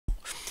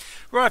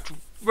Right,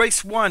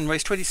 race 1,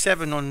 race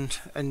 27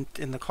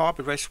 in the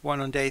carpet. Race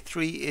 1 on day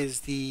 3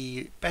 is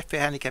the Betfair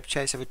Handicap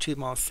Chase over 2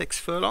 miles 6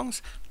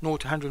 furlongs, 0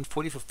 to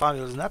 140 for 5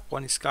 years and up.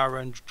 One is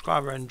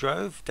Skyro and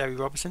Drove, Davy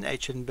Robertson,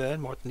 H.N. Byrne,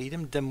 Martin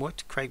Needham,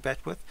 Dimwit, Craig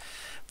Betworth,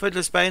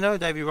 Fiddler's Bano,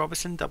 Davy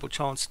Robertson, Double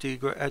Chance to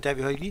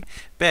Davy Hoadley,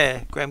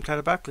 Bear, Graham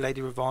Clutterbuck,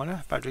 Lady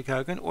Ravana, Patrick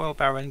Hogan, Oil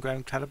Baron,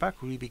 Graham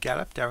Clutterbuck, Ruby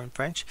Gallop, Darren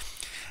French,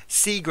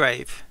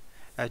 Seagrave,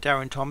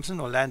 Darren Thompson,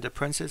 Orlando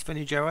Princess,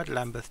 Vinnie Gerard,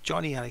 Lambeth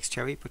Johnny, Alex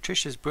Cherry,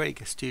 Patricia's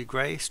Brig, Stu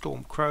Gray,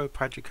 Storm Crow,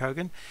 Patrick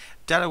Hogan,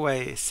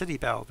 Dalloway, City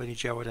Bell, Vinnie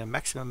Gerard, and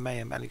Maximum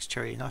Mayhem, Alex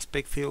Cherry. Nice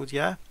big field,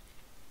 yeah?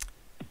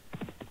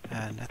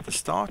 And at the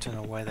start, and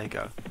away they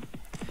go.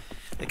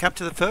 They come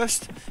to the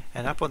first,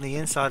 and up on the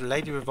inside,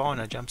 Lady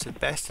Ravana jumps at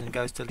best and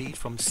goes to lead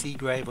from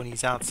Seagrave on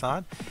his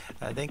outside.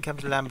 Then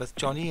comes Lambeth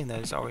Johnny in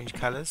those orange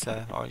colours,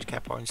 orange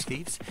cap, orange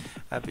sleeves.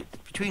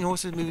 Between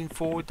horses moving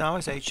forward now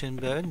is H.N.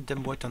 Byrne,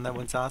 Dimwit on that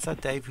one's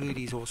outside. Dave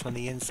Hooley's horse on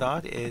the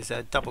inside is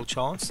Double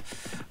Chance.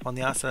 On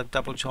the outside of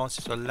Double Chance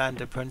is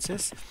Orlando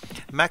Princess.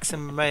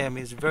 Maximum Mayhem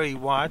is very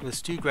wide, with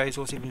Stu Gray's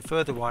horse even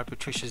further wide,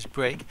 Patricia's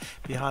Brig.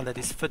 Behind that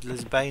is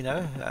Fiddler's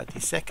Bano.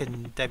 The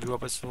second Davy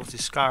Roberts horse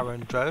is Skyro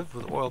and Drove,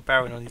 with Oil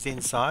Baron on his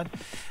inside.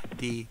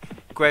 The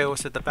grey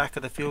horse at the back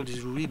of the field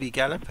is Ruby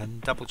Gallop,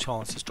 and Double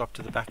Chance has dropped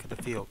to the back of the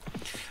field.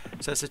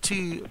 So it's the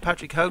two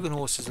Patrick Hogan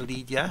horses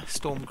lead, yeah,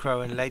 Storm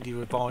Crow and Lady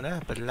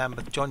Ravana, but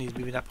Lambeth Johnny is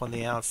moving up on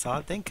the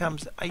outside. Then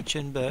comes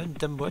H.N. Byrne,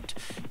 Dimwit,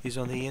 who's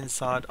on the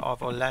inside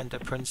of Orlando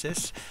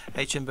Princess.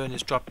 H.N. Byrne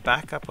has dropped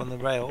back. Up on the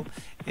rail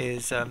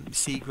is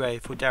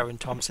Seagrave for Darren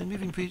Thompson.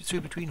 Moving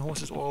through between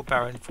horses, Oil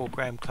Baron for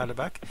Graham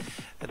Clutterbuck.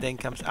 Then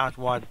comes Out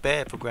Wide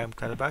Bear for Graham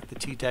Clutterbuck. The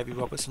two Davy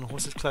Robertson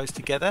horses close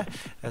together.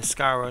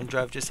 Skyro and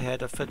Drove just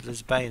ahead of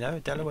Fiddler's Bano.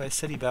 Delaware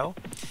City Bell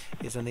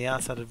is on the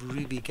outside of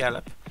Ruby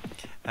Gallop.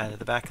 And at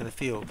the back of the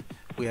field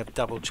we have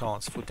Double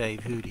Chance for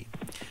Dave Hooley.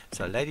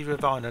 So Lady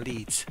Ravana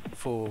leads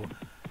for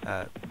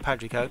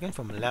Patrick Hogan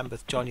from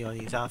Lambeth Johnny on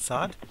his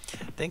outside.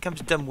 Then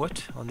comes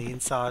Dimwit on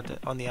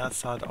the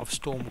outside of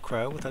Storm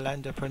Crow with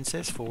Orlando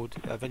Princess for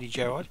Vinnie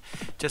Gerard.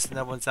 Just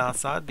another one's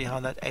outside.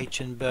 Behind that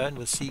H.N. Byrne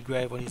with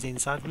Seagrave on his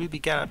inside. Ruby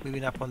Gallop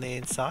moving up on the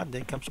inside.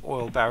 Then comes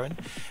Oil Baron.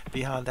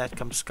 Behind that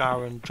comes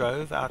Skyro and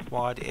Drove. Out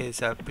wide is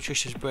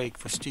Patricia's Brig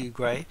for Stu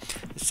Gray.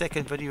 The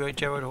second Vinnie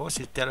Gerard horse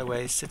is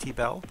Delaware's City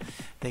Bell.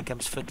 Then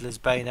comes Fiddler's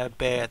Bano,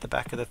 Bear at the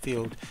back of the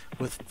field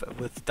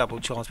with Double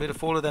Chance. We had a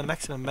fall of their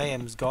Maximum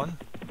Mayhem's gone.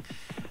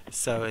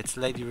 So it's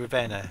Lady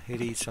Ravana who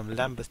leads from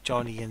Lambeth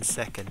Johnny in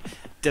second.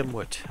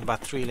 Dimwit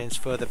about 3 lengths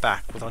further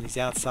back, with on his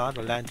outside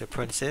Orlando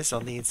Princess.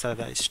 On the inside of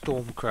that is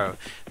Storm Crow.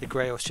 The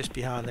grey horse just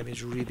behind them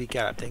is Ruby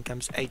Gallop. Then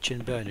comes H.N.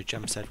 Byrne, who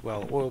jumps that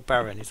well. Oil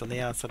Baron is on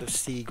the outside of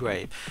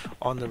Seagrave.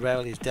 On the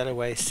rail is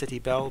Delaware City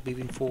Bell.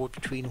 Moving forward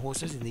between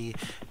horses in the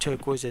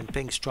turquoise and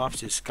pink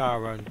stripes is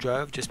Skyro and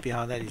Drove. Just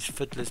behind that is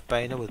Fiddler's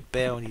Bano with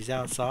Bear on his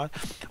outside.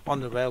 On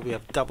the rail we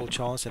have Double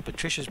Chance, and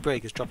Patricia's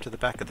Brig has dropped to the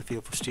back of the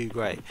field for Stu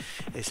Gray.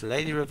 It's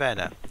Lady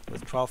Ravana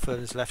with 12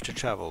 furlongs left to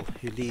travel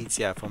who leads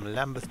here from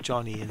Lambeth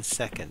Johnny in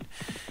second.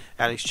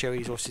 Alex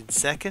Cherry is also in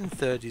second.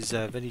 Third is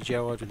Vinnie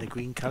Gerard in the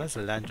green colours,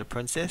 Orlando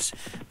Princess.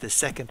 The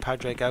second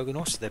Padre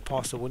Goganos, they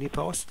pass the Winnie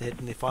Pass. They're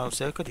in the final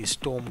circuit is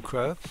Storm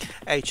Crow.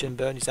 H.N.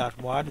 Byrne is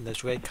out wide in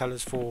those red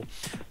colours for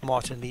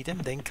Martin Needham.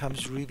 Then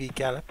comes Ruby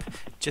Gallop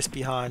just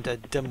behind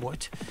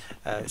Dimwit.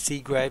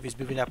 Seagrave is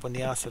moving up on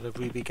the outside of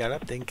Ruby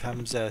Gallop. Then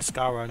comes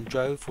Skyro and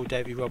Drove for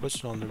Davy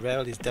Robertson. On the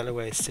rail is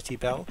Delaware City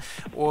Bell.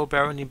 Oil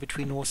Baron in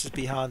between horses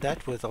behind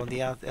that, with on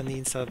the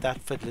inside of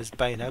that Fiddler's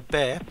Bano.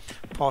 Bear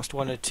past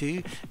 1 or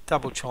 2.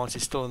 Double Chance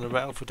is still on the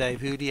rail for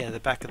Dave Hooley, and at the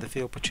back of the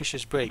field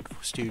Patricia's Brig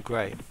for Stu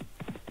Gray.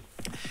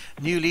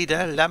 New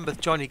leader Lambeth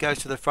Johnny goes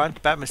to the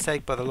front. Bad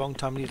mistake by the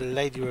long-time leader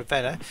Lady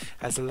Ravana,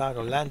 has allowed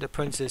Orlando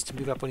Princess to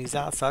move up on his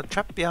outside.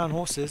 Trapped behind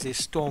horses is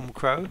Storm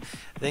Crow.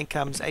 Then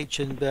comes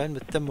H.N. Byrne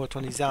with Dimwit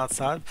on his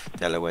outside.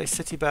 Delaware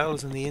City Bell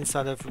is on the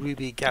inside of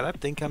Ruby Gallop.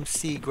 Then comes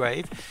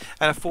Seagrave,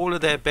 and a faller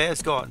there.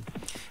 Bear's gone.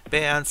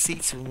 Bear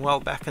unseats and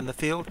well back in the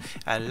field,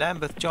 and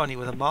Lambeth Johnny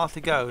with a mile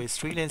to go is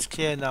 3 lengths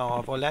clear now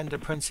of Orlando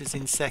Princess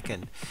in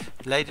second.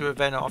 Lady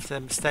Ravana, after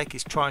that mistake,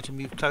 is trying to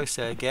move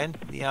closer again.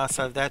 The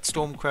outside of that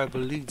Storm Crow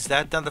eludes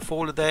that. Down the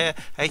faller there,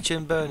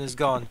 H.N. Byrne is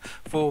gone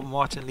for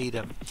Martin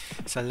Needham.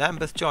 So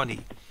Lambeth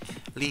Johnny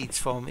leads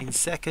from in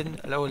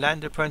second.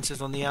 Orlando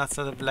Princess on the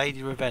outside of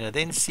Lady Ravana.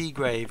 Then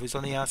Seagrave, who's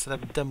on the outside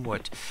of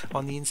Dimwit.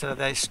 On the inside of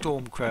that is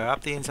Storm Crow.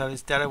 Up the inside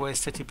is Delaware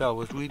City Bell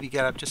with Ruby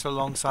Gallop just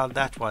alongside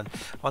that one.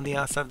 On the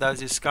outside of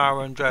those is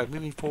Skyro and Drove.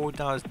 Moving forward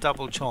now is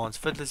Double Chance.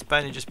 Fiddler's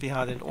Bano just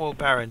behind, and Oil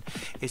Baron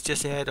is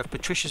just ahead of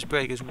Patricia's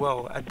Brig as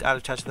well, out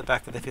of touch at the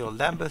back of the field.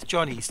 Lambeth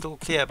Johnny still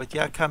clear, but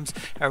here comes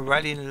a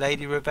rallying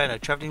Lady Ravana.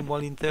 Travelling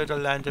well in third,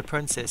 Orlando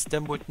Princess.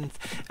 Dimwit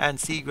and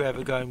Seagrave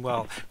are going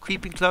well.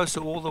 Creeping closer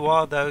all the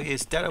while though though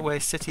is Delaware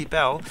City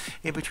Bell.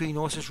 In between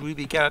horses,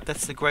 Ruby Gallop,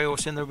 that's the grey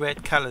horse in the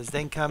red colours.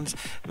 Then comes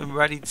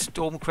Ruddy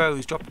Storm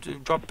Crows,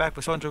 dropped back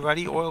for Sandra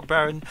Ruddy. Oil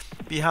Baron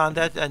behind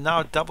that, and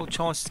now Double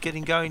Chance is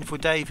getting going for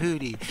Dave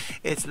Hooley.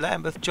 It's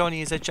Lambeth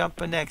Johnny as a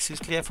jumper next, who's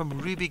clear from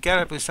Ruby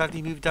Gallop, who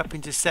suddenly moved up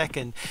into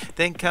second.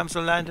 Then comes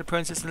Orlando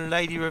Princess and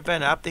Lady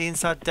Ravenna. Up the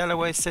inside,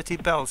 Delaware City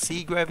Bell.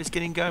 Seagrave is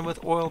getting going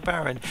with Oil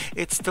Baron.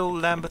 It's still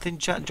Lambeth and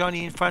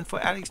Johnny in front for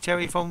Alex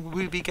Terry from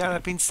Ruby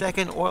Gallop in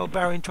second. Oil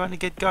Baron trying to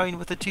get going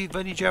with the two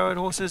Vinnie Gerard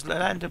horses,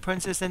 Orlando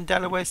Princess and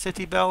Delaware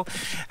City Bell.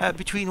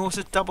 Between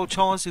horses, Double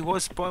Chance, who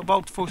was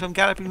involved for some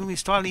galloping room,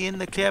 is finally in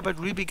the clear, but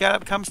Ruby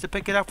Gallop comes to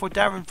pick it up for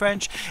Darren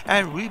French,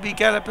 and Ruby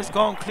Gallop has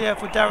gone clear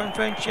for Darren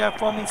French here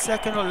from in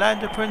second.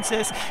 Orlando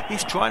Princess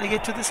is trying to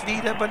get to this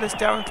leader, but it's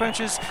Darren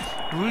French's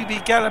Ruby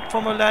Gallop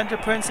from Orlando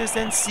Princess,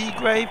 then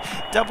Seagrave.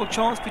 Double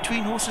Chance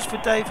between horses for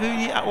Dave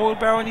Hooney. Oil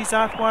Baron is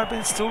out wide, but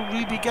it's still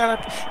Ruby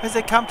Gallop as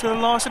they come to the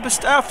last.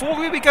 But four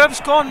Ruby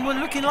Gallop's gone, we're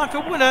looking like a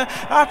winner.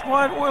 Out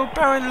wide, Oil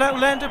Baron,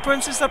 Orlando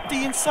Princess up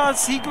the inside.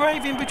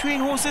 Seagrave in between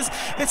horses.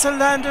 It's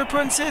Orlando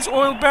Princess,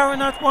 Oil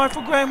Baron out wide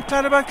for Graham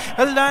Clatterbuck.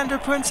 Orlando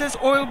Princess,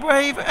 Oil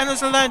Brave, and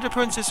it's Orlando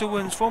Princess who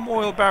wins from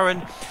Oil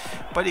Baron.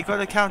 But he got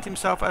to count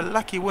himself a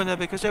lucky winner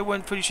because they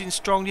weren't finishing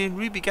strongly, and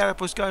Ruby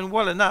Gallop was going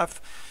well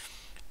enough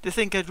to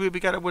think that Ruby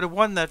Gallop would have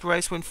won that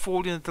race when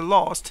falling at the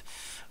last.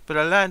 But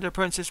Orlando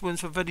Princess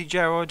wins for Vinnie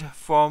Gerard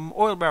from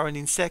Oil Baron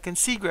in second.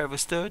 Seagrave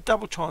was third.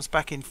 Double Chance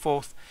back in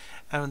fourth.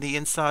 And on the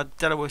inside,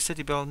 Delaware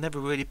City Bell never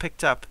really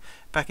picked up.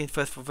 Back in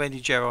fifth for Vinnie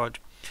Gerard.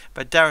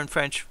 But Darren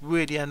French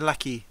really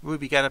unlucky.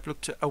 Ruby Gallop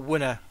looked a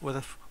winner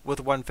with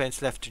one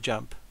fence left to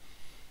jump.